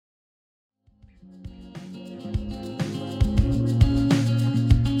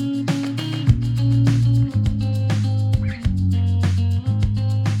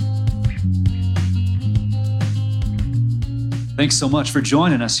Thanks so much for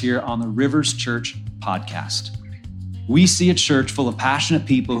joining us here on the Rivers Church podcast. We see a church full of passionate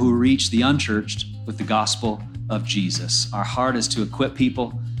people who reach the unchurched with the gospel of Jesus. Our heart is to equip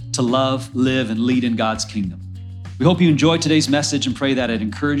people to love, live, and lead in God's kingdom. We hope you enjoyed today's message and pray that it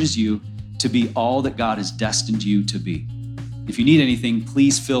encourages you to be all that God has destined you to be. If you need anything,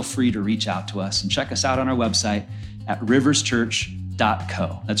 please feel free to reach out to us and check us out on our website at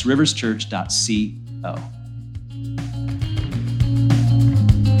riverschurch.co. That's riverschurch.co.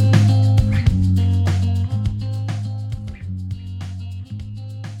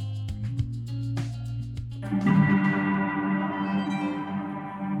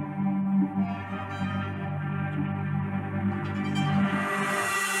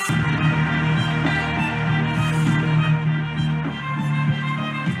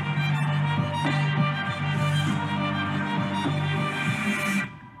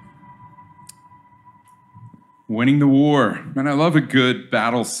 Winning the war. Man, I love a good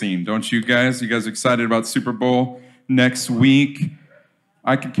battle scene, don't you guys? You guys excited about Super Bowl next week?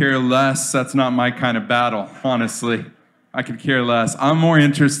 I could care less. That's not my kind of battle, honestly. I could care less. I'm more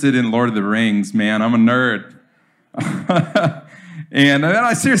interested in Lord of the Rings, man. I'm a nerd. And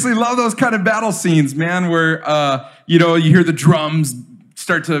I seriously love those kind of battle scenes, man, where, you hear the drums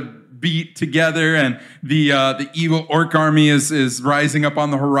start to beat together, and the evil orc army is rising up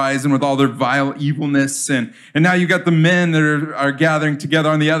on the horizon with all their vile evilness, and now you got the men that are gathering together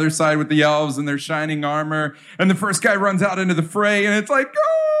on the other side with the elves and their shining armor, and the first guy runs out into the fray, and it's like,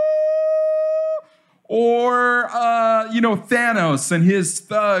 oh! Or Thanos and his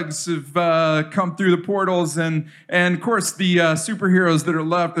thugs have come through the portals, and of course the superheroes that are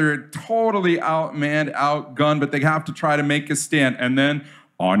left, they're totally outmanned, outgunned, but they have to try to make a stand, and then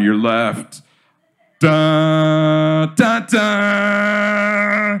on your left, dun, dun,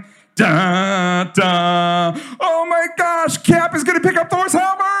 dun, dun, dun. Oh my gosh, Cap is going to pick up Thor's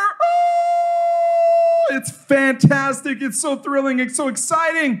hammer. Oh, it's fantastic. It's so thrilling. It's so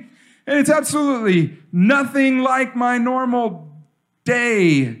exciting. And it's absolutely nothing like my normal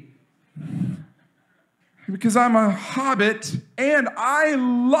day. Because I'm a hobbit, and I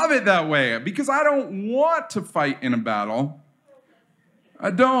love it that way. Because I don't want to fight in a battle. I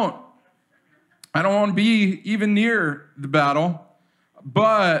don't want to be even near the battle,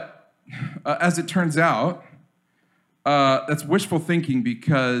 but as it turns out, that's wishful thinking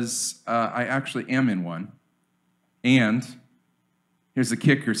because I actually am in one. And here's the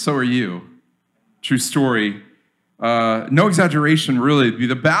kicker, so are you. True story. No exaggeration, really.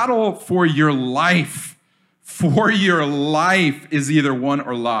 The battle for your life is either won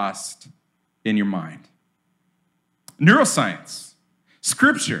or lost in your mind. Neuroscience.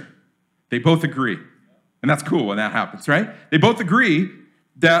 Scripture, they both agree. And that's cool when that happens, right? They both agree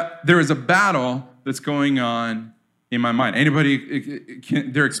that there is a battle that's going on in my mind. Anybody,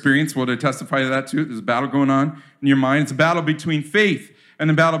 their experience will testify to that too? There's a battle going on in your mind. It's a battle between faith and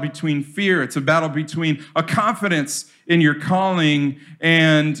a battle between fear. It's a battle between a confidence in your calling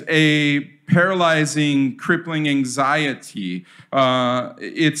and a paralyzing, crippling anxiety.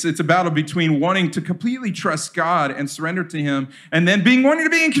 It's a battle between wanting to completely trust God and surrender to Him, and then wanting to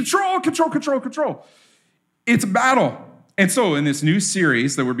be in control. It's a battle. And so in this new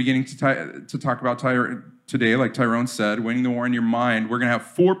series that we're beginning to talk about today, like Tyrone said, Winning the War in Your Mind, we're going to have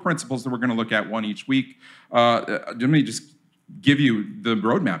 4 principles that we're going to look at, one each week. Let me just give you the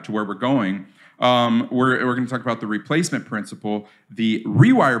roadmap to where we're going. We're going to talk about the replacement principle, the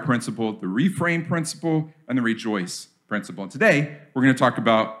rewire principle, the reframe principle, and the rejoice principle. And today, we're going to talk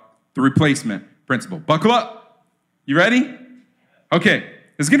about the replacement principle. Buckle up. You ready? Okay.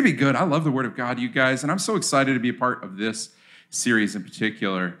 It's going to be good. I love the Word of God, you guys, and I'm so excited to be a part of this series in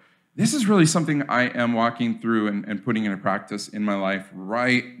particular. This is really something I am walking through and putting into practice in my life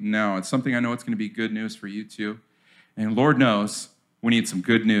right now. It's something I know it's going to be good news for you too. And Lord knows, we need some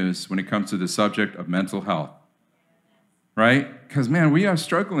good news when it comes to the subject of mental health, right? Because, man, we are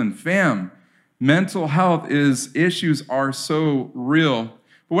struggling, fam. Mental health issues are so real.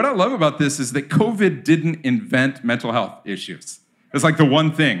 But what I love about this is that COVID didn't invent mental health issues. It's like the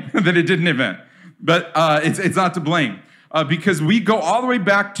one thing that it didn't invent. But it's not to blame. Because we go all the way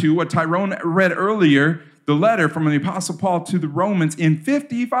back to what Tyrone read earlier, the letter from the Apostle Paul to the Romans in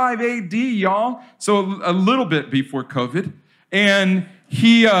 55 AD, y'all. So a little bit before COVID. And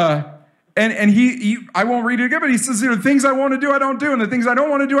he I won't read it again, but he says, the things I want to do, I don't do, and the things I don't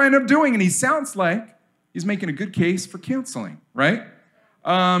want to do, I end up doing. And he sounds like he's making a good case for counseling, right?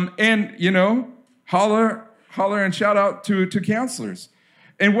 Holler and shout out to counselors.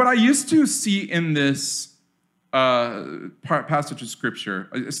 And what I used to see in this passage of Scripture.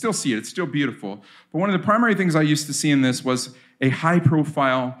 I still see it. It's still beautiful. But one of the primary things I used to see in this was a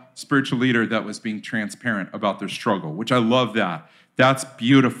high-profile spiritual leader that was being transparent about their struggle, which I love that. That's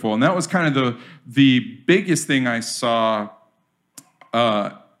beautiful. And that was kind of the biggest thing I saw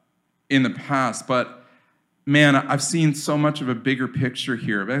in the past. But, man, I've seen so much of a bigger picture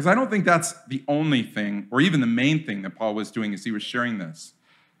here. Because I don't think that's the only thing, or even the main thing that Paul was doing as he was sharing this.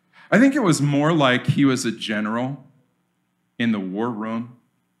 I think it was more like he was a general in the war room.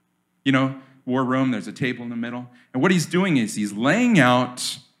 You know, war room, there's a table in the middle. And what he's doing is he's laying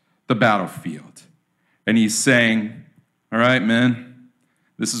out the battlefield. And he's saying, all right, men,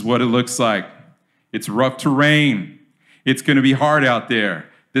 this is what it looks like. It's rough terrain. It's going to be hard out there.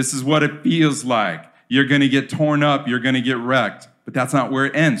 This is what it feels like. You're going to get torn up. You're going to get wrecked. But that's not where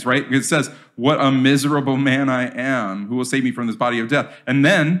it ends, right? It says, what a miserable man I am. Who will save me from this body of death? And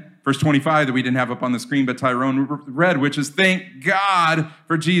then, verse 25 that we didn't have up on the screen, but Tyrone read, which is, thank God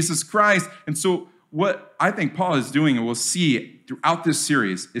for Jesus Christ. And so what I think Paul is doing, and we'll see throughout this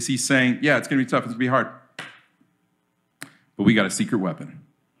series, is he's saying, yeah, it's going to be tough. It's going to be hard. But we got a secret weapon.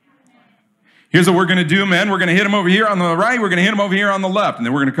 Here's what we're going to do, man. We're going to hit him over here on the right. We're going to hit him over here on the left. And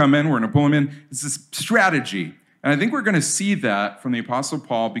then we're going to come in. We're going to pull him in. It's this strategy. And I think we're going to see that from the Apostle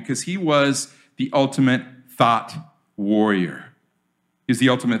Paul because he was the ultimate thought warrior. He's the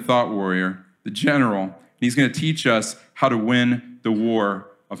ultimate thought warrior, the general. And he's going to teach us how to win the war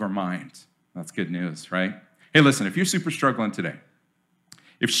of our mind. That's good news, right? Hey, listen, if you're super struggling today,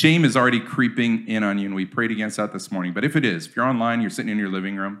 if shame is already creeping in on you, and we prayed against that this morning, but if it is, if you're online, you're sitting in your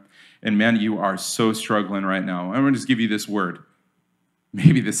living room, and man, you are so struggling right now, I'm going to just give you this word.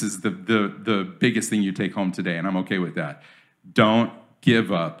 Maybe this is the biggest thing you take home today, and I'm okay with that. Don't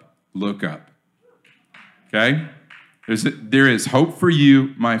give up. Look up. Okay? There is hope for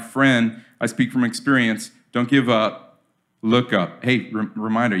you, my friend. I speak from experience. Don't give up. Look up. Hey,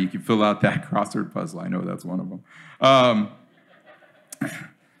 reminder, you can fill out that crossword puzzle. I know that's one of them.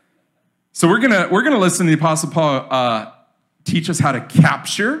 So we're gonna listen to the Apostle Paul teach us how to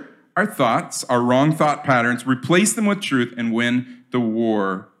capture our thoughts, our wrong thought patterns, replace them with truth, and win the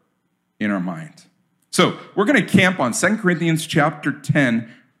war in our mind. So we're going to camp on 2 Corinthians chapter 10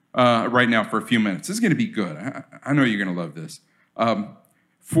 right now for a few minutes. This is going to be good. I know you're going to love this.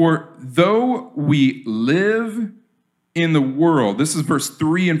 For though we live in the world, this is verse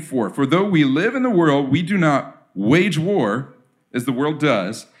 3 and 4. For though we live in the world, we do not wage war as the world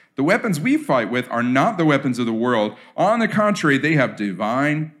does. The weapons we fight with are not the weapons of the world. On the contrary, they have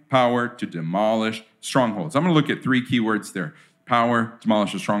divine power to demolish strongholds. I'm going to look at three key words there. Power,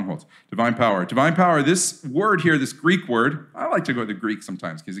 demolish the strongholds. Divine power. Divine power, this word here, this Greek word, I like to go to the Greek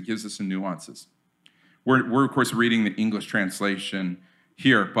sometimes because it gives us some nuances. We're of course, reading the English translation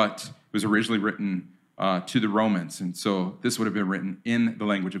here, but it was originally written to the Romans, and so this would have been written in the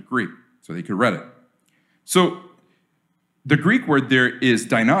language of Greek, so they could read it. So the Greek word there is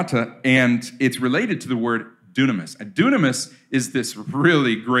dynata, and it's related to the word dunamis. And dunamis is this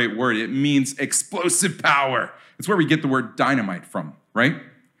really great word. It means explosive power. It's where we get the word dynamite from, right?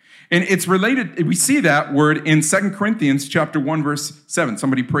 And it's related, we see that word in 2 Corinthians chapter 1, verse 7.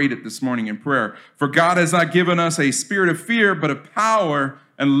 Somebody prayed it this morning in prayer. For God has not given us a spirit of fear, but of power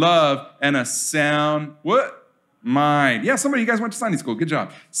and love and a sound, what? Mind. Yeah, you guys went to Sunday school. Good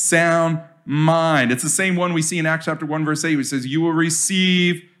job. Sound mind. It's the same one we see in Acts chapter 1, verse 8, which says, you will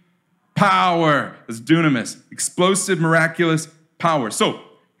receive power. That's dunamis. Explosive, miraculous power. So,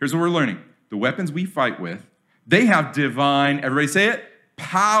 here's what we're learning. The weapons we fight with, they have divine, everybody say it,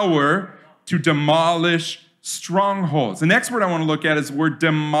 power to demolish strongholds. The next word I want to look at is the word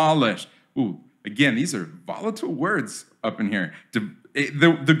demolish. Ooh, again, these are volatile words up in here.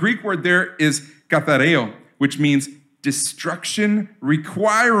 The Greek word there is kathareo, which means destruction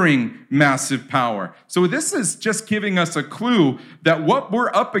requiring massive power. So this is just giving us a clue that what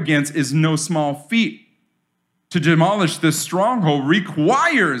we're up against is no small feat. To demolish this stronghold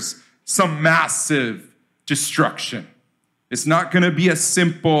requires some massive destruction. It's not going to be a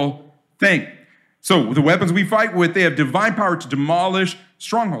simple thing. So the weapons we fight with, they have divine power to demolish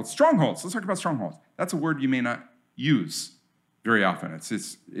strongholds. Strongholds, let's talk about strongholds. That's a word you may not use very often.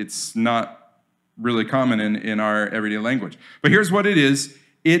 It's not really common in our everyday language. But here's what it is.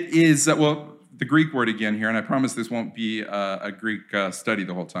 It is, the Greek word again here, and I promise this won't be a Greek study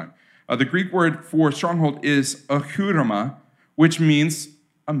the whole time. The Greek word for stronghold is achurama, which means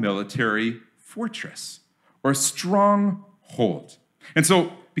a military fortress or a stronghold. And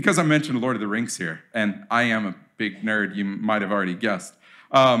so, because I mentioned Lord of the Rings here, and I am a big nerd, you might have already guessed,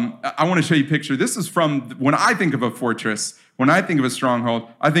 I want to show you a picture. This is from, when I think of a fortress, when I think of a stronghold,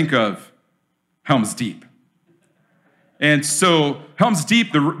 I think of Helm's Deep. And so Helm's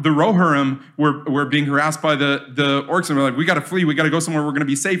Deep, the Rohirrim were being harassed by the orcs, and they're like, we got to flee, we got to go somewhere we're going to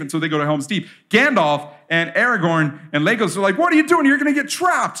be safe. And so they go to Helm's Deep. Gandalf and Aragorn and Legolas are like, what are you doing? You're going to get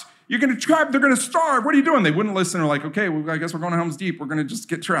trapped. You're going to trap. They're going to starve. What are you doing? They wouldn't listen. They're like, okay, well, I guess we're going to Helm's Deep. We're going to just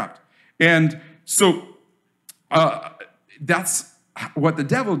get trapped. And so that's what the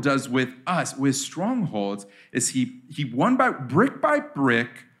devil does with us, with strongholds, is he one by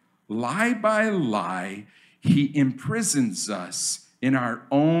brick, lie by lie, he imprisons us in our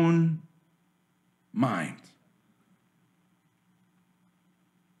own mind.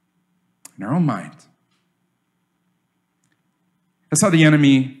 In our own mind. That's how the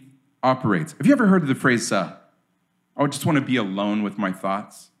enemy operates. Have you ever heard of the phrase, I just want to be alone with my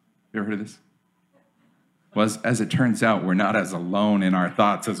thoughts? You ever heard of this? Well, as it turns out, we're not as alone in our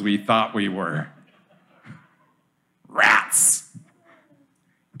thoughts as we thought we were. Rats!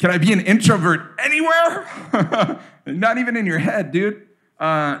 Can I be an introvert anywhere? Not even in your head, dude.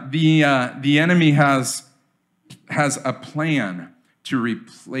 The enemy has a plan to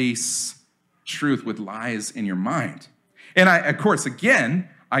replace truth with lies in your mind. And I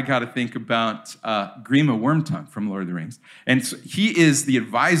got to think about Grima Wormtongue from Lord of the Rings. And so he is the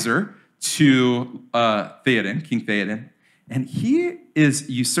advisor to Theoden, King Theoden. And he is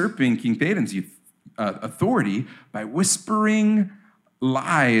usurping King Theoden's authority by whispering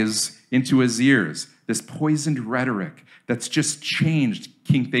lies into his ears, this poisoned rhetoric that's just changed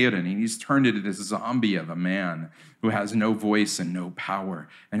King Theoden. And he's turned into this zombie of a man who has no voice and no power.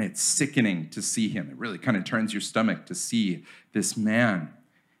 And it's sickening to see him. It really kind of turns your stomach to see this man.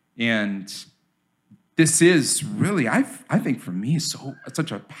 And this is really, I think for me,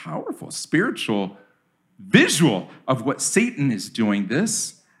 such a powerful spiritual visual of what Satan is doing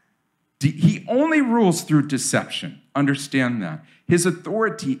this. He only rules through deception. Understand that. His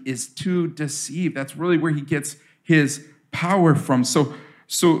authority is to deceive. That's really where he gets his power from. So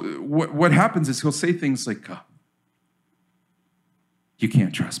what happens is he'll say things like, you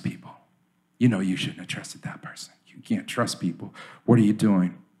can't trust people. You know you shouldn't have trusted that person. You can't trust people. What are you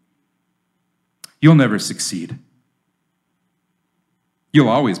doing? You'll never succeed. You'll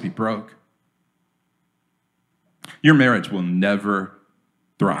always be broke. Your marriage will never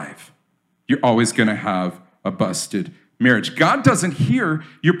thrive. You're always going to have a busted marriage. God doesn't hear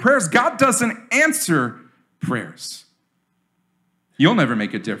your prayers. God doesn't answer prayers. You'll never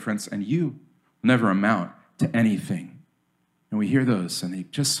make a difference, and you will never amount to anything. And we hear those, and they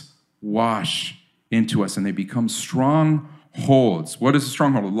just wash into us, and they become strongholds. What is a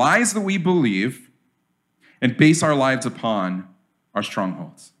stronghold? Lies that we believe and base our lives upon are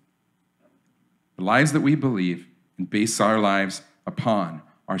strongholds. The lies that we believe and base our lives upon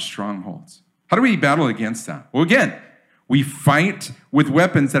are strongholds. How do we battle against that? Well, again, we fight with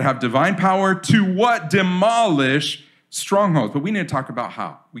weapons that have divine power to what? Demolish strongholds. But we need to talk about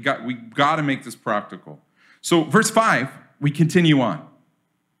how. We got to make this practical. So verse 5, we continue on.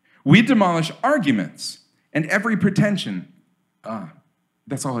 We demolish arguments and every pretension.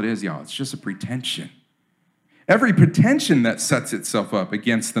 That's all it is, y'all. It's just a pretension. Every pretension that sets itself up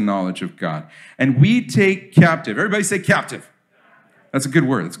against the knowledge of God. And we take captive. Everybody say captive. That's a good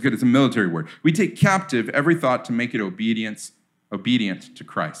word. It's good. It's a military word. We take captive every thought to make it obedient to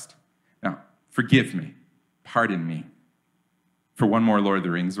Christ. Now, forgive me. Pardon me for one more Lord of the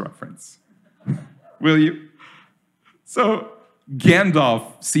Rings reference. Will you? So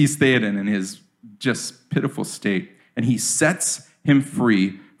Gandalf sees Theoden in his just pitiful state, and he sets him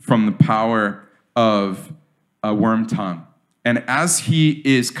free from the power of Wormtongue. And as he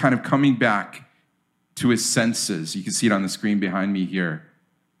is kind of coming back to his senses, you can see it on the screen behind me here,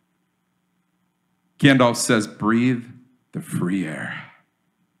 Gandalf says, breathe the free air.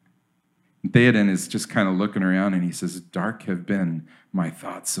 And Theoden is just kind of looking around, and he says, dark have been my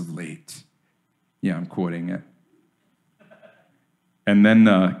thoughts of late. Yeah, I'm quoting it. And then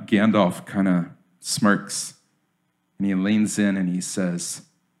Gandalf kind of smirks, and he leans in and he says,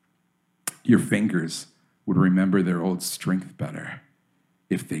 your fingers would remember their old strength better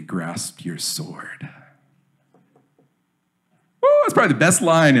if they grasped your sword. Woo, that's probably the best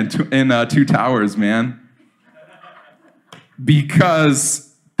line in Two Towers, man.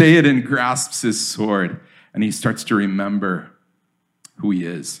 Because Theoden grasps his sword and he starts to remember who he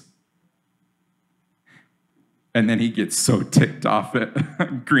is. And then he gets so ticked off at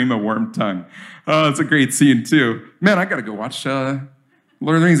Grima Wormtongue. Oh, it's a great scene, too. Man, I got to go watch Lord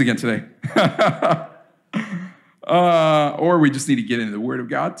of the Rings again today. Or we just need to get into the Word of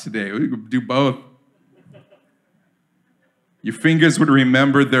God today. We could do both. Your fingers would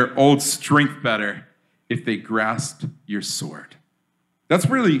remember their old strength better if they grasped your sword. That's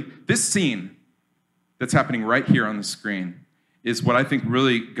really, this scene that's happening right here on the screen is what I think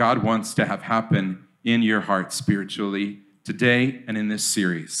really God wants to have happen in your heart spiritually today and in this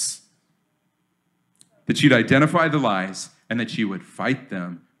series. That you'd identify the lies and that you would fight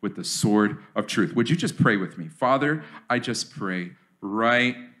them with the sword of truth. Would you just pray with me? Father, I just pray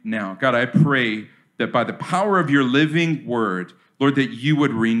right now. God, I pray that by the power of your living word, Lord, that you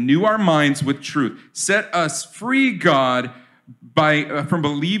would renew our minds with truth. Set us free, God, from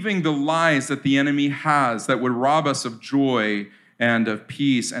believing the lies that the enemy has that would rob us of joy and of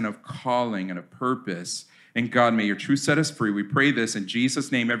peace and of calling and of purpose. And God, may your truth set us free. We pray this in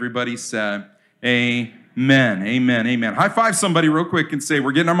Jesus' name. Everybody said, amen, amen, amen. High five somebody real quick and say,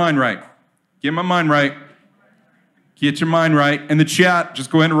 we're getting our mind right. Get my mind right. Get your mind right. In the chat, just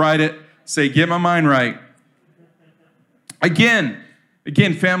go ahead and write it. Say, get my mind right. Again,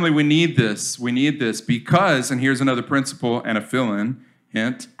 family, we need this. We need this because, and here's another principle and a fill-in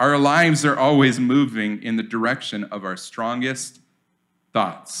hint, our lives are always moving in the direction of our strongest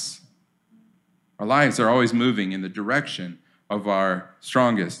thoughts. Our lives are always moving in the direction of our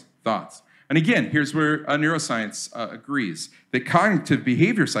strongest thoughts. And again, here's where neuroscience agrees, that cognitive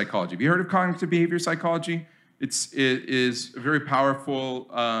behavior psychology, have you heard of cognitive behavior psychology? It is very powerful,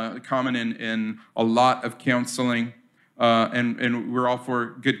 common in a lot of counseling, and we're all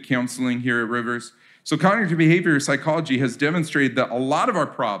for good counseling here at Rivers. So cognitive behavior psychology has demonstrated that a lot of our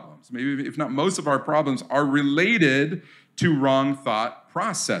problems, maybe if not most of our problems, are related to wrong thought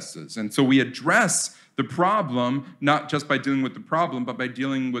processes. And so we address the problem not just by dealing with the problem, but by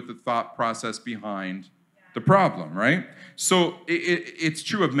dealing with the thought process behind the problem, right? So it's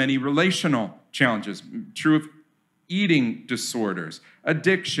true of many relational challenges, true of eating disorders,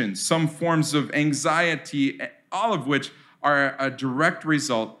 addiction, some forms of anxiety, all of which are a direct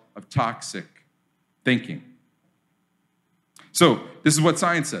result of toxic thinking. So this is what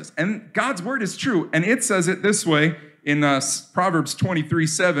science says. And God's word is true. And it says it this way in Proverbs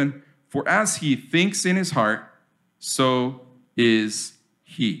 23:7, for as he thinks in his heart, so is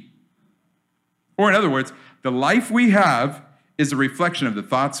he. Or in other words, the life we have is a reflection of the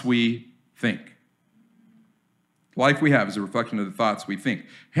thoughts we think. Life we have is a reflection of the thoughts we think.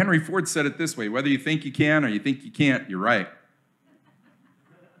 Henry Ford said it this way, whether you think you can or you think you can't, you're right.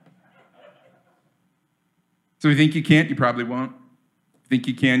 So if you think you can't, you probably won't. If you think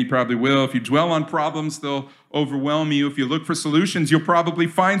you can, you probably will. If you dwell on problems, they'll overwhelm you. If you look for solutions, you'll probably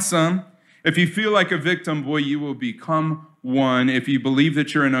find some. If you feel like a victim, boy, you will become one. If you believe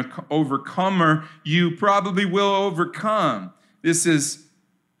that you're an overcomer, you probably will overcome. This is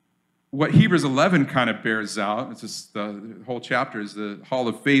what Hebrews 11 kind of bears out. It's just the whole chapter is the hall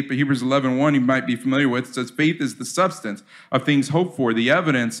of faith, but Hebrews 11:1 you might be familiar with says, faith is the substance of things hoped for, the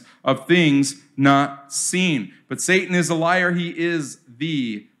evidence of things not seen. But Satan is a liar. He is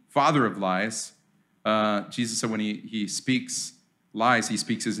the father of lies. Jesus said when he speaks lies, he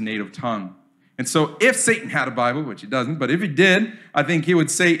speaks his native tongue. And so if Satan had a Bible, which he doesn't, but if he did, I think he would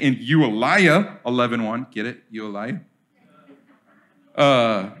say in Eualiah 11:1, get it, Eualiah?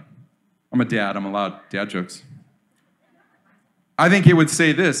 I'm a dad. I'm allowed dad jokes. I think he would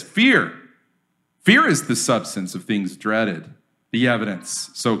say this, fear. Fear is the substance of things dreaded, the evidence,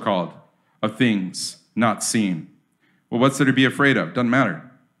 so-called, of things not seen. Well, what's there to be afraid of? Doesn't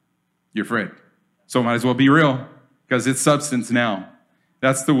matter. You're afraid. So it might as well be real, because it's substance now.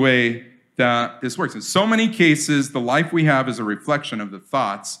 That's the way that this works. In so many cases, the life we have is a reflection of the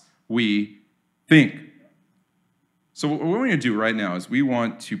thoughts we think. So what we're going to do right now is we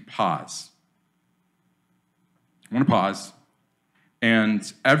want to pause. I want to pause.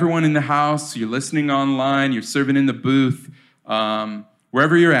 And everyone in the house, you're listening online, you're serving in the booth,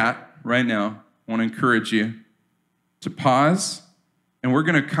 wherever you're at right now, I want to encourage you to pause. And we're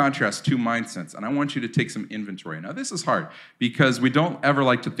going to contrast two mindsets. And I want you to take some inventory. Now, this is hard because we don't ever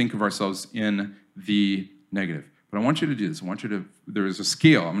like to think of ourselves in the negative. But I want you to do this. There is a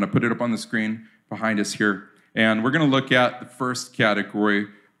scale. I'm going to put it up on the screen behind us here. And we're going to look at the first category,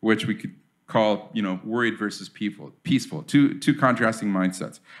 which we could call, worried versus peaceful. Two contrasting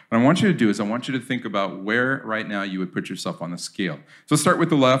mindsets. What I want you to do is I want you to think about where right now you would put yourself on the scale. So start with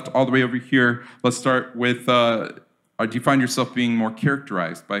the left, all the way over here. Let's start with, do you find yourself being more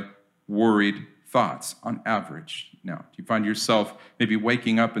characterized by worried thoughts on average now? Do you find yourself maybe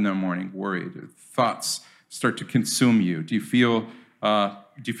waking up in the morning worried? Thoughts start to consume you? Do you feel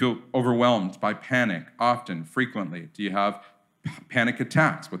overwhelmed by panic often, frequently? Do you have panic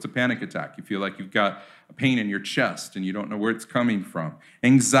attacks? What's a panic attack? You feel like you've got a pain in your chest and you don't know where it's coming from.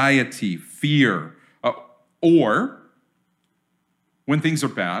 Anxiety, fear, or when things are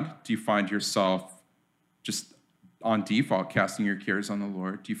bad, do you find yourself just on default casting your cares on the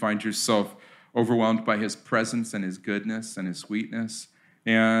Lord? Do you find yourself overwhelmed by his presence and his goodness and his sweetness,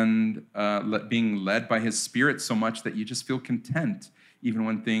 and being led by his Spirit so much that you just feel content even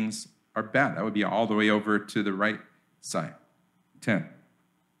when things are bad. That would be all the way over to the right side. 10.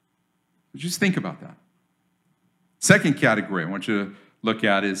 Just think about that. Second category I want you to look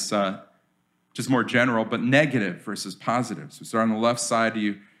at is just more general, but negative versus positive. So start on the left side. Do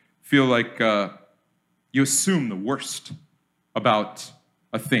you feel like you assume the worst about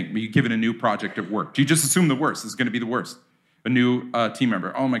a thing? You give it a new project at work. Do you just assume the worst? This is going to be the worst. A new team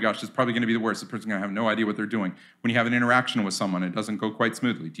member. Oh my gosh, this is probably going to be the worst. The person's going to have no idea what they're doing. When you have an interaction with someone, it doesn't go quite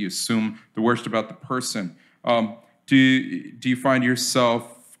smoothly. Do you assume the worst about the person? Do you find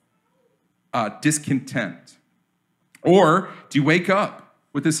yourself discontent? Or do you wake up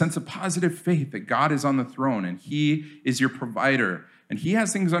with a sense of positive faith that God is on the throne and he is your provider and he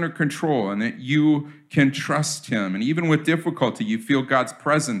has things under control and that you can trust him? And even with difficulty, you feel God's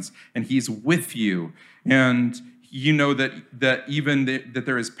presence and he's with you. And you know that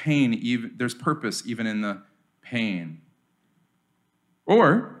there is pain, there's purpose even in the pain.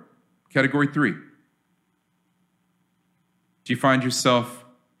 Or, category 3, do you find yourself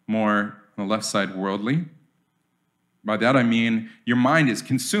more on the left side worldly? By that I mean your mind is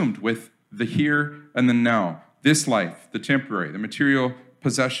consumed with the here and the now, this life, the temporary, the material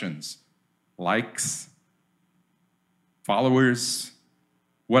possessions, likes, followers,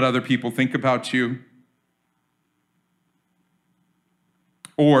 what other people think about you.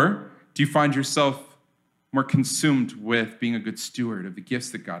 Or do you find yourself more consumed with being a good steward of the gifts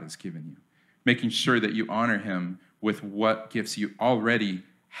that God has given you, making sure that you honor him with what gifts you already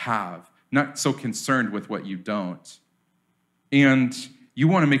have, not so concerned with what you don't? And you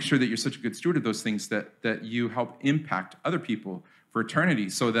want to make sure that you're such a good steward of those things that you help impact other people for eternity,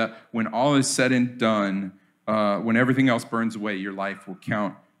 so that when all is said and done, when everything else burns away, your life will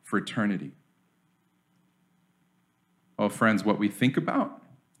count for eternity. Oh, friends, what we think about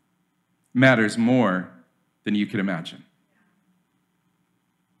matters more than you could imagine.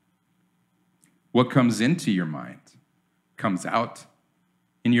 What comes into your mind comes out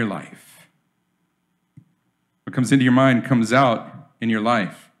in your life. What comes into your mind comes out in your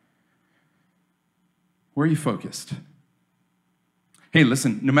life. Where are you focused? Hey,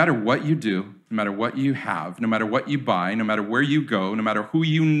 listen, no matter what you do, no matter what you have, no matter what you buy, no matter where you go, no matter who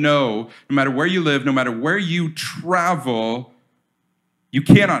you know, no matter where you live, no matter where you travel, you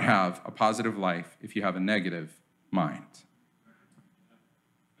cannot have a positive life if you have a negative mind.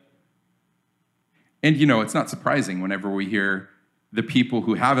 And you know, it's not surprising whenever we hear the people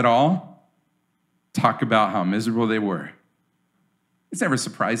who have it all talk about how miserable they were. It's never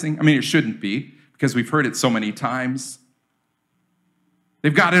surprising. I mean, it shouldn't be, because we've heard it so many times.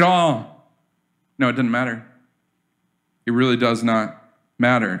 They've got it all. No, it doesn't matter. It really does not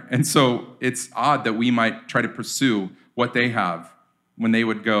matter. And so it's odd that we might try to pursue what they have when they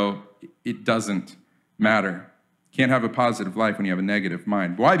would go, it doesn't matter. Can't have a positive life when you have a negative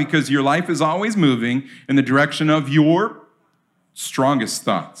mind. Why? Because your life is always moving in the direction of your strongest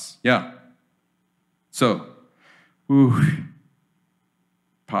thoughts. Yeah. So,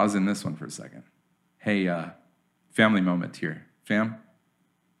 pause in this one for a second. Hey, family moment here. Fam,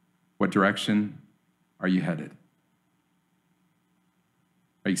 what direction are you headed?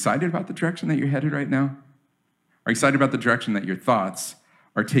 Are you excited about the direction that you're headed right now? Are you excited about the direction that your thoughts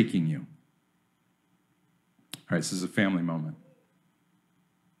are taking you? All right, this is a family moment.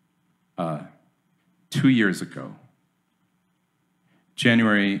 2 years ago,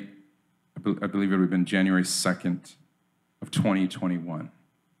 January, I believe it would have been January 2nd of 2021.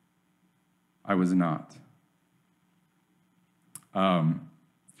 I was not.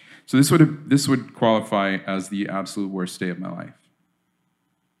 So this would qualify as the absolute worst day of my life.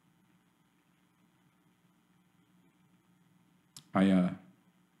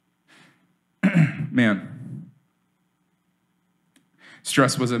 Man,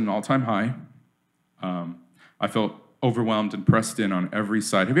 stress was at an all-time high. I felt overwhelmed and pressed in on every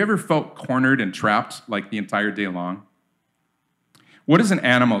side. Have you ever felt cornered and trapped like the entire day long? What does an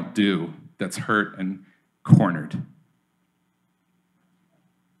animal do that's hurt and cornered?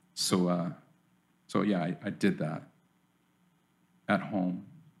 So yeah, I did that at home,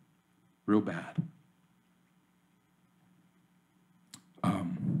 real bad.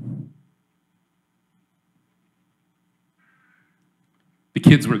 The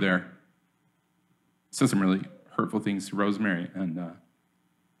kids were there. Said some really hurtful things to Rosemary, and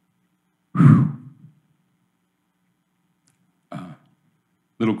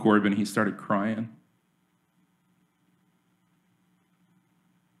little Corbin, he started crying.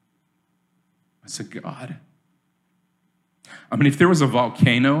 I said, God, I mean, if there was a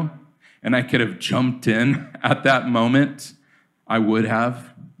volcano and I could have jumped in at that moment, I would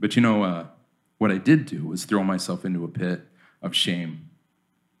have. But what I did do was throw myself into a pit of shame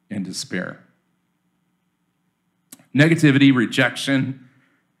and despair. Negativity, rejection,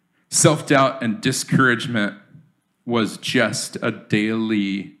 self-doubt, and discouragement was just a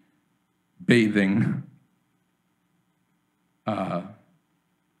daily bathing.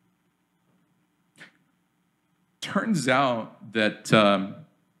 Turns out that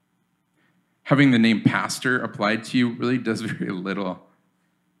having the name pastor applied to you really does very little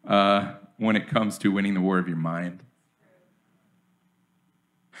when it comes to winning the war of your mind.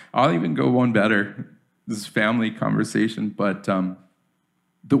 I'll even go one better. This is family conversation, but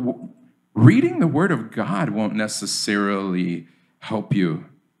reading the Word of God won't necessarily help you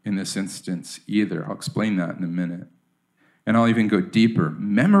in this instance either. I'll explain that in a minute. And I'll even go deeper,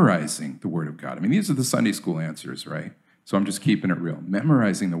 memorizing the Word of God. I mean, these are the Sunday school answers, right? So I'm just keeping it real.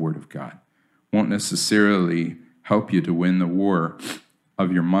 Memorizing the Word of God won't necessarily help you to win the war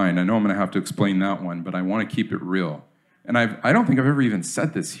of your mind. I know I'm going to have to explain that one, but I want to keep it real. And I don't think I've ever even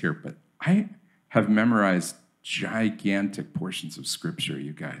said this here, but I have memorized gigantic portions of Scripture,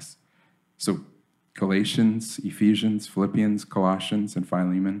 you guys. So Galatians, Ephesians, Philippians, Colossians, and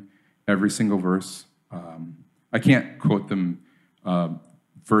Philemon, every single verse. I can't quote them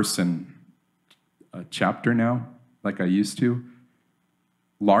verse and chapter now like I used to.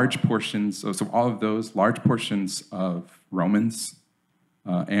 Large portions, so all of those, large portions of Romans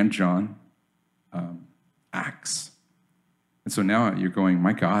and John, Acts. And so now you're going,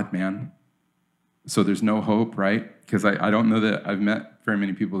 my God, man. So there's no hope, right? Because I don't know that I've met very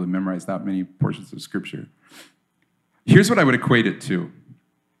many people that memorize that many portions of Scripture. Here's what I would equate it to.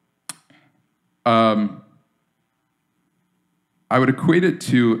 I would equate it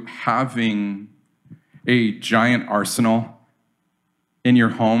to having a giant arsenal in your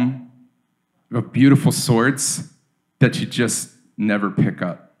home of beautiful swords that you just never pick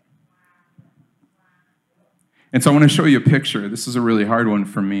up. And so I want to show you a picture. This is a really hard one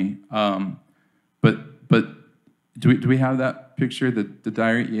for me. But do we have that picture, the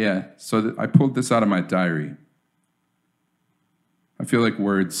diary? Yeah. So I pulled this out of my diary. I feel like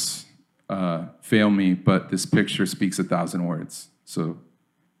words fail me, but this picture speaks 1,000 words. So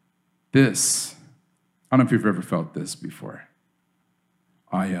this, I don't know if you've ever felt this before.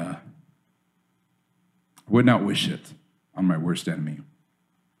 I would not wish it on my worst enemy.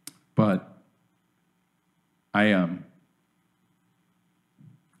 But I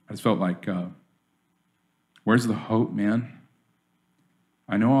just felt like, where's the hope, man?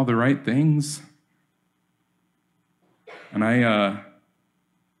 I know all the right things. And I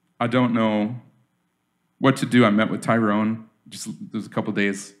don't know what to do. I met with Tyrone. There's a couple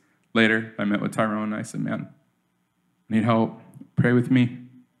days later, I met with Tyrone, and I said, man, I need help. Pray with me.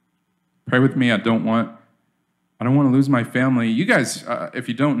 Pray with me. I don't want to lose my family. You guys, if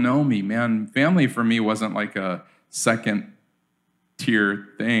you don't know me, man, family for me wasn't like a second tier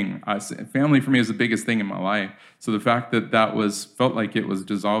thing. Family for me is the biggest thing in my life. So the fact that felt like it was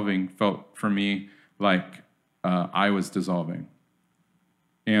dissolving felt for me like I was dissolving.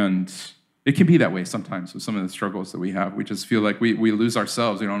 And it can be that way sometimes with some of the struggles that we have. We just feel like we lose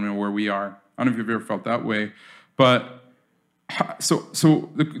ourselves. We don't know where we are. I don't know if you've ever felt that way. But so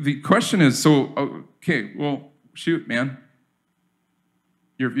the question is, okay, well, shoot, man.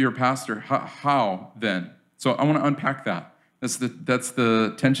 You're a pastor. How then? So I want to unpack that. That's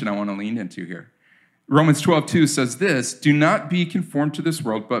the tension I want to lean into here. Romans 12:2 says this, do not be conformed to this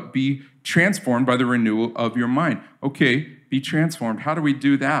world, but be transformed by the renewal of your mind. Okay, be transformed. How do we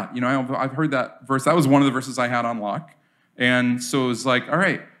do that? I've heard that verse. That was one of the verses I had on lock. And so it was like, all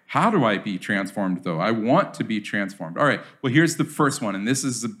right, how do I be transformed, though? I want to be transformed. All right, well, here's the first one, and this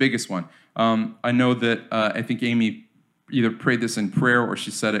is the biggest one. I know that I think Amy either prayed this in prayer or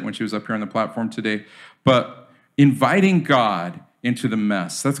she said it when she was up here on the platform today. But inviting God into the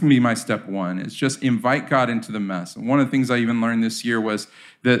mess. That's going to be my step one, is just invite God into the mess. And one of the things I even learned this year was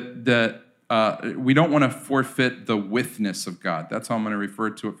that we don't want to forfeit the withness of God. That's how I'm going to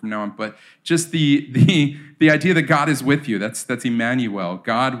refer to it from now on. But just the idea that God is with you, that's Emmanuel,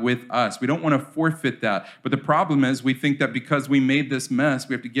 God with us. We don't want to forfeit that. But the problem is we think that because we made this mess,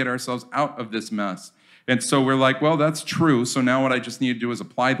 we have to get ourselves out of this mess. And so we're like, well, that's true. So now what I just need to do is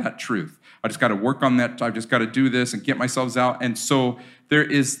apply that truth. I just got to work on that. I've just got to do this and get myself out. And so there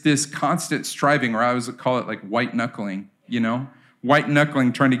is this constant striving, or I would call it like white knuckling, white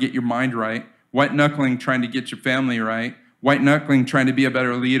knuckling, trying to get your mind right, white knuckling, trying to get your family right, white knuckling, trying to be a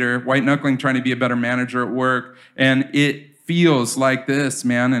better leader, white knuckling, trying to be a better manager at work. And it feels like this,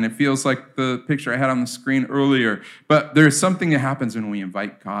 man, and it feels like the picture I had on the screen earlier. But there's something that happens when we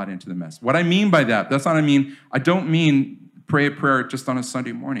invite God into the mess. What I mean by that's not what I mean. I don't mean pray a prayer just on a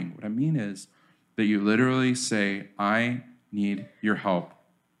Sunday morning. What I mean is that you literally say, I need your help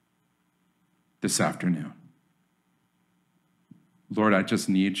this afternoon. Lord, I just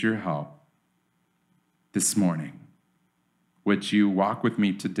need your help this morning. Would you walk with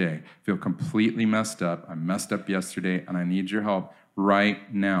me today? I feel completely messed up. I messed up yesterday, and I need your help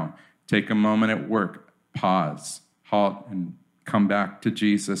right now. Take a moment at work, pause, halt, and come back to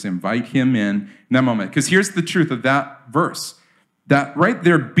Jesus. Invite him in that moment. Because here's the truth of that verse. That right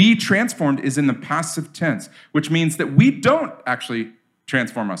there, be transformed, is in the passive tense, which means that we don't actually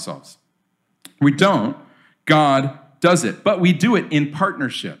transform ourselves. We don't. God does it. But we do it in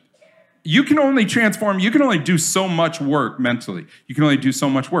partnership. You can only transform, you can only do so much work mentally. You can only do so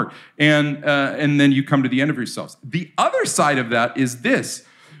much work. And then you come to the end of yourselves. The other side of that is this.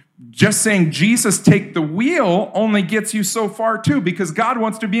 Just saying, Jesus, take the wheel only gets you so far too, because God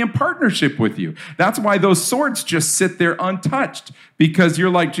wants to be in partnership with you. That's why those swords just sit there untouched, because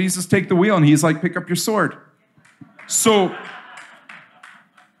you're like, Jesus, take the wheel. And he's like, pick up your sword. So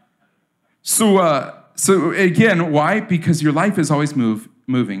again, why? Because your life is always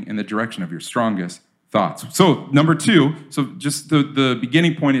moving in the direction of your strongest thoughts. So number 2, so just the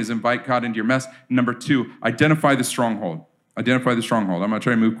beginning point is invite God into your mess. Number 2, identify the stronghold. Identify the stronghold. I'm going to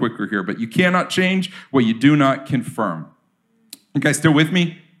try to move quicker here, but you cannot change what you do not confirm. You guys still with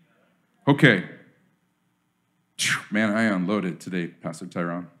me? Okay. Man, I unloaded today, Pastor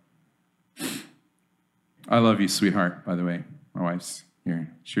Tyrone. I love you, sweetheart, by the way. My wife's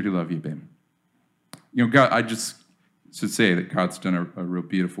here. Sure do love you, babe. You know, God, I just should say that God's done a real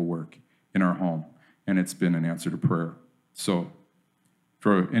beautiful work in our home, and it's been an answer to prayer. So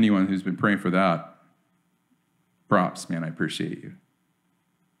for anyone who's been praying for that, props, man, I appreciate you.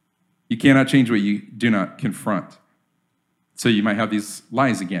 You cannot change what you do not confront. So you might have these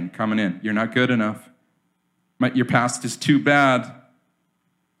lies again coming in. You're not good enough. Your past is too bad.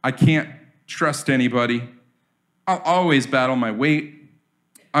 I can't trust anybody. I'll always battle my weight.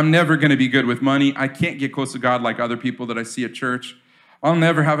 I'm never going to be good with money. I can't get close to God like other people that I see at church. I'll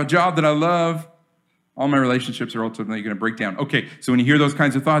never have a job that I love. All my relationships are ultimately going to break down. Okay, so when you hear those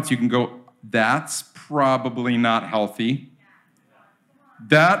kinds of thoughts, you can go, that's probably not healthy.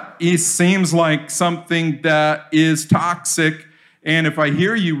 Seems like something that is toxic. And if I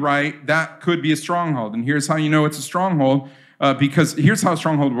hear you right, that could be a stronghold. And here's how you know it's a stronghold. Because here's how a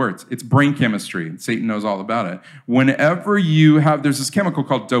stronghold works. It's brain chemistry. Satan knows all about it. Whenever there's this chemical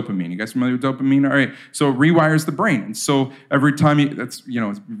called dopamine. You guys familiar with dopamine? All right. So it rewires the brain. And so every time it's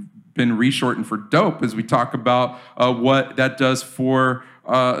been reshortened for dope, as we talk about what that does for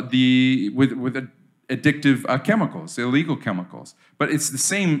with addictive chemicals, illegal chemicals. But it's the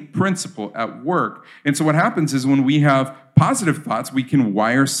same principle at work. And so what happens is when we have positive thoughts, we can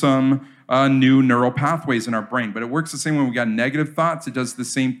wire some new neural pathways in our brain. But it works the same when we got negative thoughts. It does the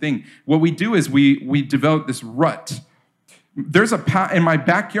same thing. What we do is we develop this rut. There's in my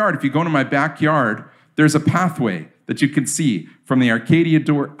backyard, if you go into my backyard, there's a pathway that you can see from the Arcadia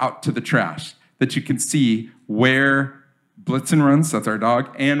door out to the trash, that you can see where Blitzen runs, that's our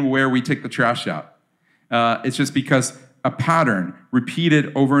dog, and where we take the trash out. It's just because a pattern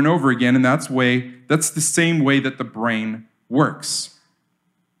repeated over and over again, and that's the same way that the brain works.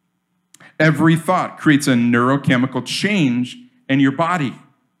 Every thought creates a neurochemical change in your body.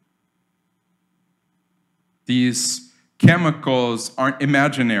 These chemicals aren't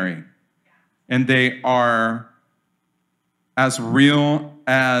imaginary, and they are as real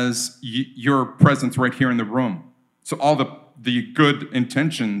as your presence right here in the room. So all the good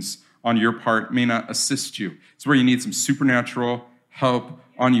intentions on your part may not assist you. It's where you need some supernatural help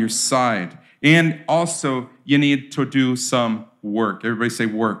on your side. And also, you need to do some work. Everybody say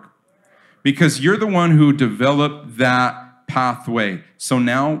work. Because you're the one who developed that pathway. So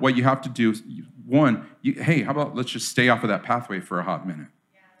now what you have to do is, how about let's just stay off of that pathway for a hot minute.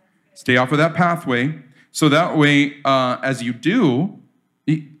 Stay off of that pathway. So that way, as you do,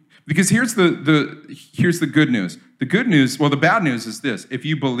 because here's the good news. The bad news is this. If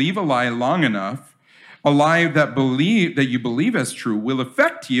you believe a lie long enough, a lie that you believe as true will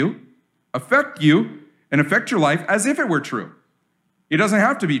affect you, and affect your life as if it were true. It doesn't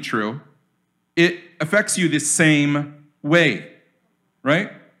have to be true. It affects you the same way,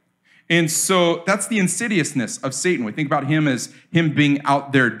 right? And so that's the insidiousness of Satan. We think about him as him being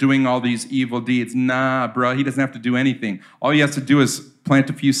out there doing all these evil deeds. Nah, bro, he doesn't have to do anything. All he has to do is plant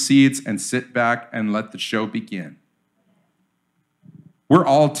a few seeds and sit back and let the show begin. We're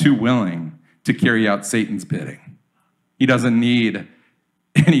all too willing to carry out Satan's bidding. He doesn't need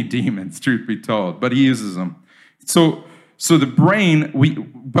any demons, truth be told, but he uses them. So the brain,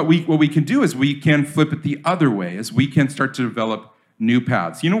 what we can do is we can flip it the other way, is we can start to develop new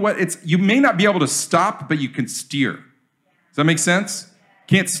paths. You know what? You may not be able to stop, but you can steer. Does that make sense?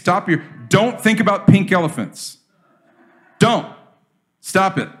 Can't stop don't think about pink elephants. Don't.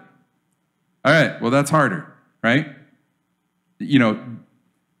 Stop it. All right, well, that's harder, right?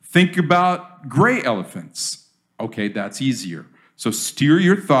 Think about gray elephants. Okay, that's easier. So steer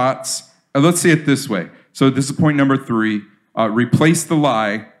your thoughts. Let's say it this way. So this is point number 3. Remove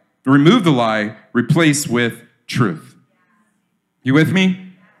the lie, replace with truth. You with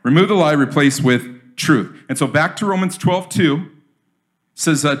me? Remove the lie, replace with truth. And so back to Romans 12:2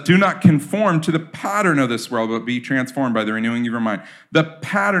 says, do not conform to the pattern of this world, but be transformed by the renewing of your mind. The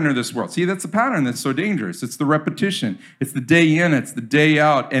pattern of this world. See, that's the pattern that's so dangerous. It's the repetition. It's the day in, it's the day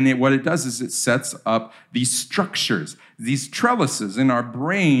out. And what it does is it sets up these structures, these trellises in our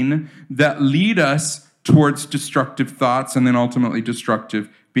brain that lead us towards destructive thoughts and then ultimately destructive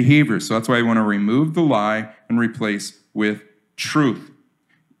behaviors. So that's why I want to remove the lie and replace with truth.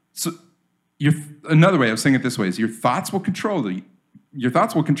 So another way of saying it this way is your thoughts will control you,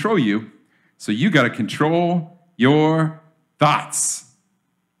 so you got to control your thoughts.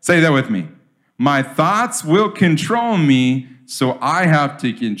 Say that with me. My thoughts will control me, so I have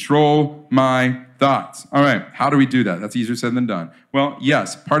to control my thoughts. All right, how do we do that? That's easier said than done. Well,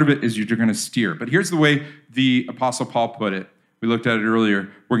 yes, part of it is you're going to steer. But here's the way the Apostle Paul put it. We looked at it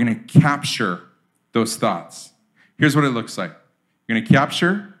earlier. We're going to capture those thoughts. Here's what it looks like. You're going to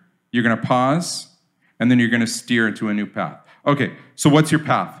capture, you're going to pause, and then you're going to steer into a new path. Okay, so what's your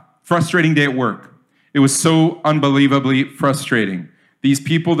path? Frustrating day at work. It was so unbelievably frustrating. These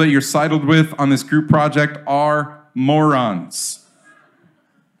people that you're sidled with on this group project are morons.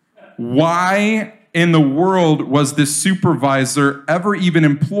 Why in the world was this supervisor ever even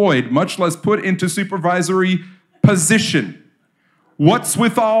employed, much less put into supervisory position? What's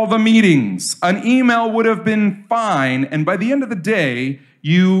with all the meetings? An email would have been fine, and by the end of the day,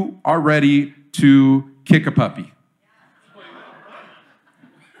 you are ready to kick a puppy.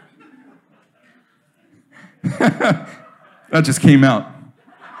 That just came out.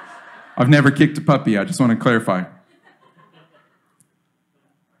 I've never kicked a puppy. I just want to clarify.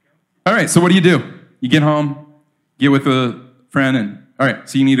 All right, so what do? You get home, get with a friend, and all right,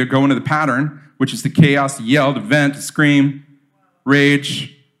 so you need to go into the pattern, which is the chaos, to yell, to vent, to scream,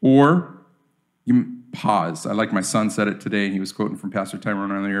 rage, or you pause. I like my son said it today, and he was quoting from Pastor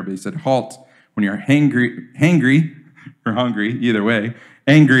Tyrone earlier, but he said, halt when you're hangry, or hungry, either way,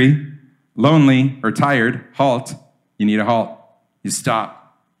 angry, lonely, or tired, halt. You need a halt. You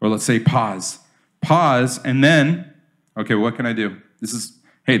stop. Or let's say pause. Pause, and then, okay, what can I do? This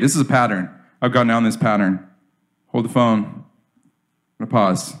is a pattern. I've gone down this pattern. Hold the phone. I'm going to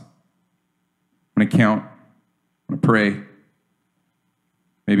pause. I'm going to count. I'm going to pray.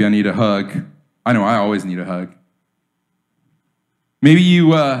 Maybe I need a hug. I know I always need a hug. Maybe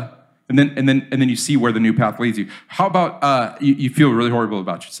you, and then you see where the new path leads you. How about you feel really horrible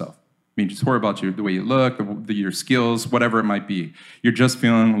about yourself? I mean, just horrible about the way you look, your skills, whatever it might be. You're just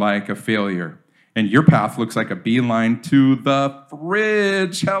feeling like a failure. And your path looks like a beeline to the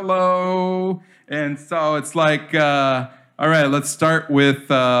fridge. Hello. And so it's like, all right, let's start with,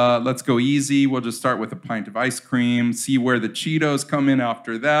 let's go easy. We'll just start with a pint of ice cream, see where the Cheetos come in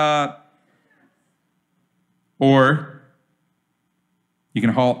after that. Or you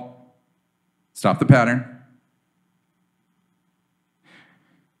can halt, stop the pattern.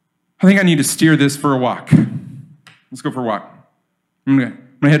 I think I need to steer this for a walk. Let's go for a walk. I'm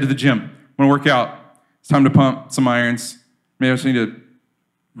gonna head to the gym. I'm gonna work out. It's time to pump some irons. Maybe I just need to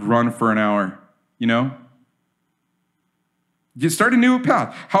run for an hour, You start a new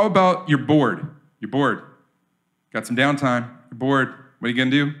path. How about you're bored? You're bored. Got some downtime. You're bored. What are you gonna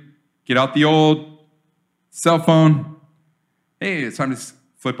do? Get out the old cell phone. Hey, it's time to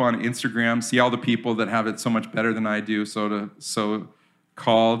flip on Instagram, see all the people that have it so much better than I do,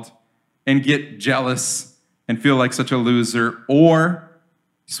 so-called, and get jealous and feel like such a loser. Or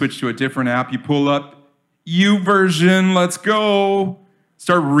you switch to a different app. You pull up YouVersion. Let's go.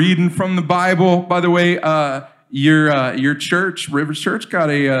 Start reading from the Bible. By the way, your church, Rivers Church,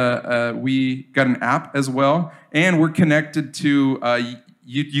 we got an app as well, and we're connected to.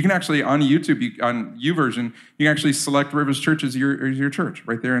 You can actually on YouTube on YouVersion, you can actually select Rivers Church as your church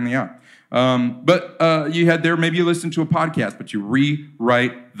right there in the app. But you had there, maybe you listen to a podcast, but you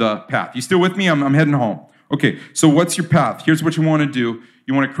rewrite the path. You still with me? I'm heading home. Okay, so what's your path? Here's what you want to do.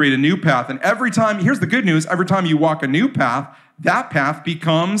 You want to create a new path. And here's the good news, every time you walk a new path, that path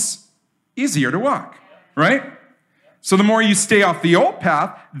becomes easier to walk, right? So the more you stay off the old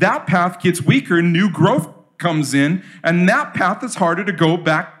path, that path gets weaker, new growth comes in, and that path is harder to go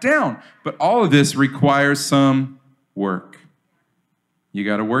back down. But all of this requires some work. You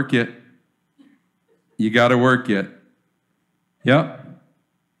got to work it. You got to work it. Yep.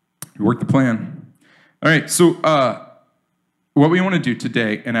 You work the plan. All right, so what we want to do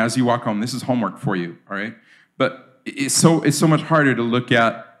today, and as you walk home, this is homework for you, all right? But it's so much harder to look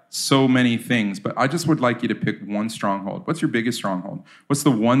at so many things, but I just would like you to pick one stronghold. What's your biggest stronghold? What's the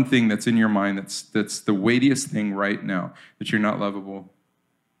one thing that's in your mind that's the weightiest thing right now, that you're not lovable?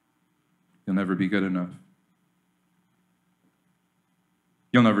 You'll never be good enough.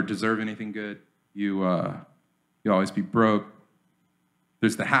 You'll never deserve anything good. You'll always be broke.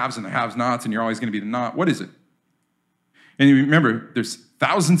 There's the haves and the have-nots, and you're always going to be the not. What is it? And you remember, there's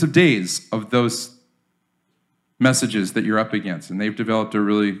thousands of days of those messages that you're up against, and they've developed a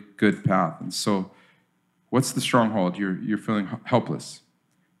really good path. And so, what's the stronghold? You're feeling helpless.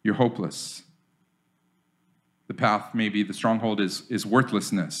 You're hopeless. The path, maybe the stronghold is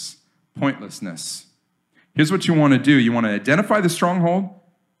worthlessness, pointlessness. Here's what you want to do. You want to identify the stronghold,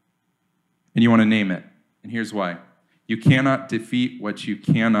 and you want to name it. And here's why. You cannot defeat what you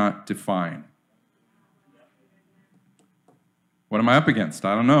cannot define. What am I up against?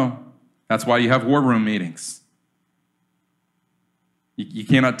 I don't know. That's why you have war room meetings. You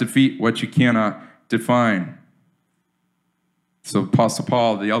cannot defeat what you cannot define. So Apostle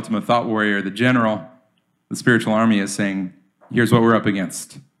Paul, the ultimate thought warrior, the general, the spiritual army, is saying, here's what we're up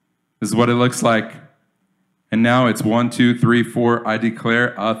against. This is what it looks like. And now it's 1, 2, 3, 4. I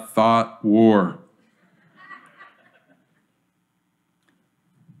declare a thought war.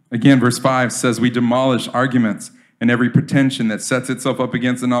 Again, verse 5 says, we demolish arguments and every pretension that sets itself up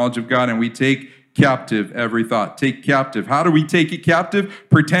against the knowledge of God, and we take captive every thought. Take captive. How do we take it captive?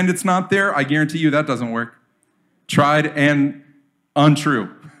 Pretend it's not there? I guarantee you that doesn't work. Tried and untrue.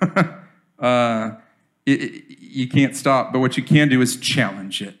 You can't stop, but what you can do is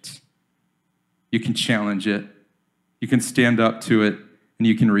challenge it. You can challenge it. You can stand up to it, and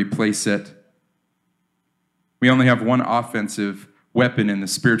you can replace it. We only have one offensive weapon in the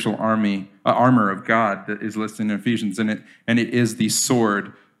spiritual armor of God that is listed in Ephesians, and it is the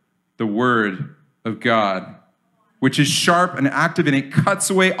sword, the word of God, which is sharp and active, and it cuts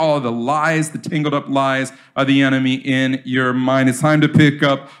away all of the lies, the tangled up lies of the enemy in your mind. It's time to pick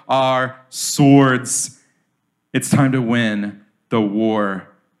up our swords. It's time to win the war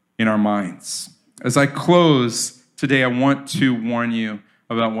in our minds. As I close today, I want to warn you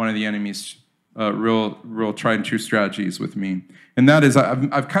about one of the enemy's real tried and true strategies with me. And that is,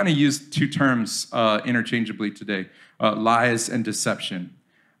 I've kind of used two terms interchangeably today, lies and deception.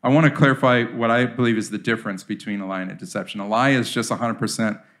 I want to clarify what I believe is the difference between a lie and a deception. A lie is just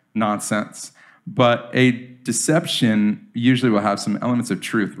 100% nonsense, but a deception usually will have some elements of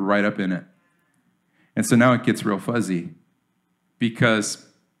truth right up in it. And so now it gets real fuzzy, because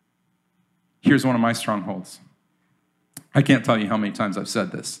here's one of my strongholds. I can't tell you how many times I've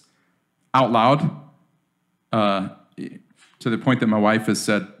said this out loud, to the point that my wife has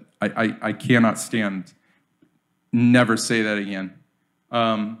said, I cannot stand, never say that again.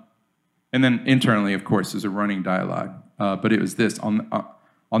 And then internally, of course, there's a running dialogue. But it was this: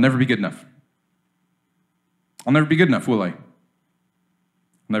 I'll never be good enough. I'll never be good enough, will I? I'll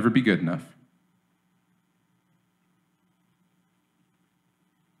never be good enough.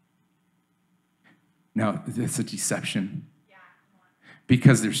 Now, it's a deception.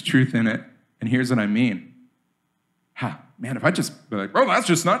 Because there's truth in it. And here's what I mean. Man, if I just be like, well, that's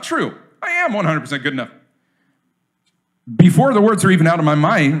just not true. I am 100% good enough. Before the words are even out of my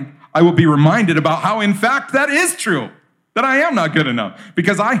mind, I will be reminded about how, in fact, that is true, that I am not good enough,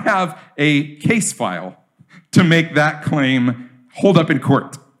 because I have a case file to make that claim hold up in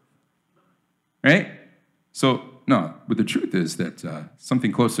court, right? So, no, but the truth is that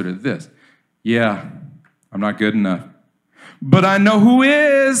something closer to this. Yeah, I'm not good enough, but I know who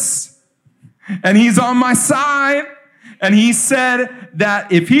is, and he's on my side, and he said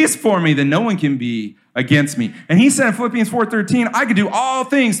that if he's for me, then no one can be against me. And he said in Philippians 4:13, I can do all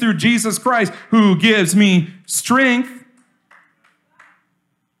things through Jesus Christ who gives me strength.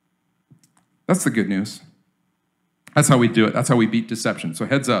 That's the good news. That's how we do it. That's how we beat deception. So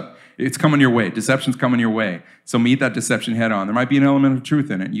heads up. It's coming your way. Deception's coming your way. So meet that deception head on. There might be an element of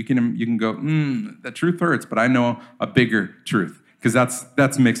truth in it. You can go, that truth hurts, but I know a bigger truth, because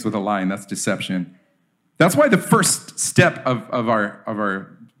that's mixed with a lie, and that's deception. That's why the first step of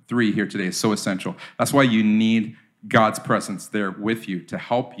our three here today is so essential. That's why you need God's presence there with you to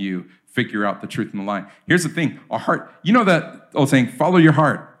help you figure out the truth and the lie. Here's the thing. Our heart, you know that old saying, follow your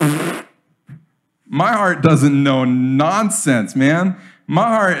heart. My heart doesn't know nonsense, man. My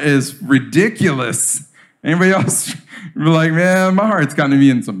heart is ridiculous. Anybody else be like, man, my heart's gotten to be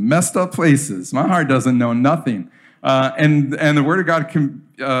in some messed up places. My heart doesn't know nothing. And the Word of God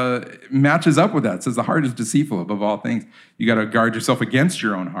matches up with that. It says the heart is deceitful above all things. You got to guard yourself against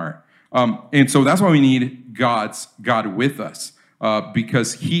your own heart. And so that's why we need God with us,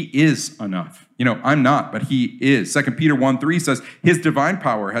 because he is enough. I'm not, but he is. 2 Peter 1:3 says, his divine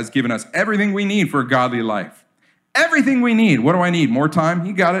power has given us everything we need for a godly life. Everything we need. What do I need? More time?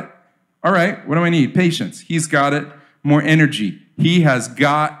 He got it. All right. What do I need? Patience. He's got it. More energy. He has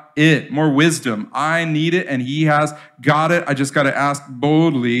got it. More wisdom. I need it, and he has got it. I just got to ask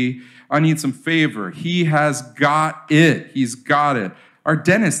boldly. I need some favor. He has got it. He's got it. Our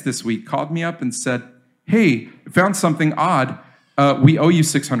dentist this week called me up and said, hey, I found something odd. We owe you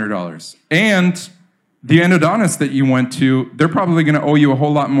 $600. And the endodontist that you went to, they're probably going to owe you a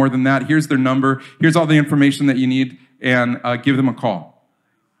whole lot more than that. Here's their number. Here's all the information that you need, and give them a call.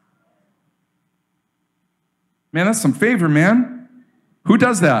 Man, that's some favor, man. Who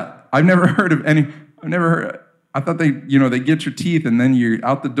does that? I've never heard of any. I thought they get your teeth and then you're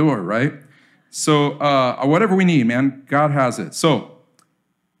out the door, right? So whatever we need, man, God has it. So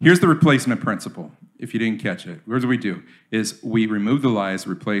here's the replacement principle. If you didn't catch it, here's what we do, is we remove the lies,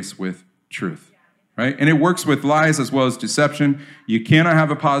 replace with truth, right? And it works with lies as well as deception. You cannot have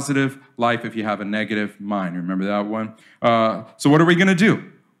a positive life if you have a negative mind. Remember that one? So what are we going to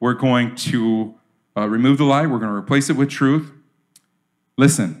do? We're going to remove the lie. We're going to replace it with truth.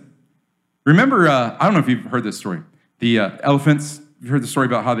 Listen, remember, I don't know if you've heard this story. The elephants, you've heard the story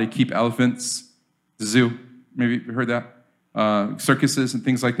about how they keep elephants, the zoo. Maybe you've heard that? Circuses and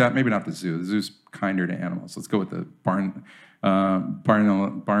things like that. Maybe not the zoo. The zoo's kinder to animals. Let's go with the Barnes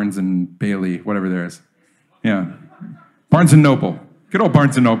and Bailey, whatever there is. Yeah. Barnes and Noble. Good old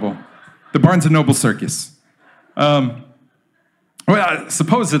Barnes and Noble. The Barnes and Noble Circus.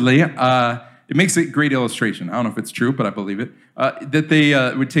 Supposedly, it makes a great illustration. I don't know if it's true, but I believe it. That they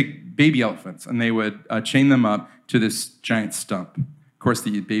would take baby elephants and they would chain them up to this giant stump. Of course,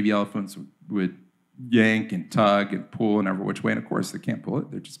 the baby elephants would yank and tug and pull and every which way. And of course, they can't pull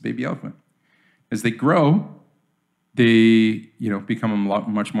it. They're just a baby elephant. As they grow, they become a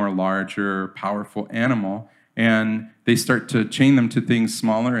much more larger, powerful animal. And they start to chain them to things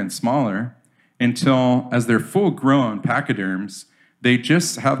smaller and smaller until, as they're full-grown pachyderms, they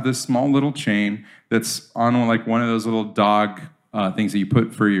just have this small little chain that's on like one of those little dog things that you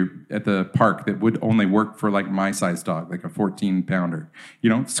put at the park that would only work for like my size dog, like a 14-pounder,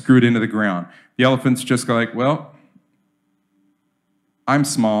 screwed into the ground. The elephants just go like, well, I'm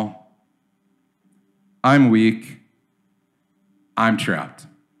small, I'm weak, I'm trapped.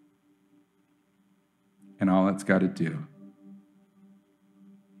 And all it's got to do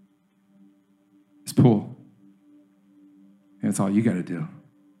is pull. And that's all you got to do.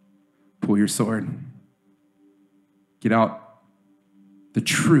 Pull your sword. Get out the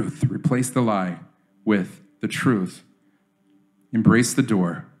truth. Replace the lie with the truth. Embrace the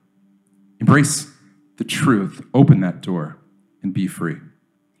door. Embrace the truth. Open that door and be free.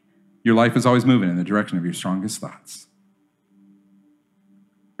 Your life is always moving in the direction of your strongest thoughts.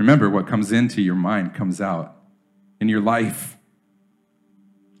 Remember, what comes into your mind comes out in your life.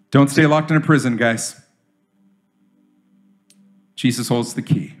 Don't stay locked in a prison, guys. Jesus holds the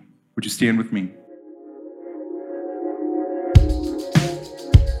key. Would you stand with me?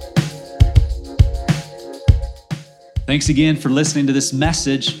 Thanks again for listening to this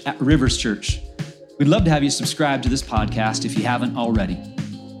message at Rivers Church. We'd love to have you subscribe to this podcast if you haven't already.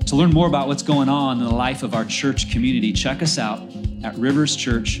 To learn more about what's going on in the life of our church community, check us out at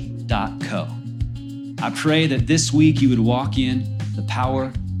riverschurch.co. I pray that this week you would walk in the power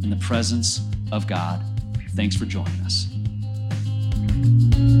and the presence of God. Thanks for joining us.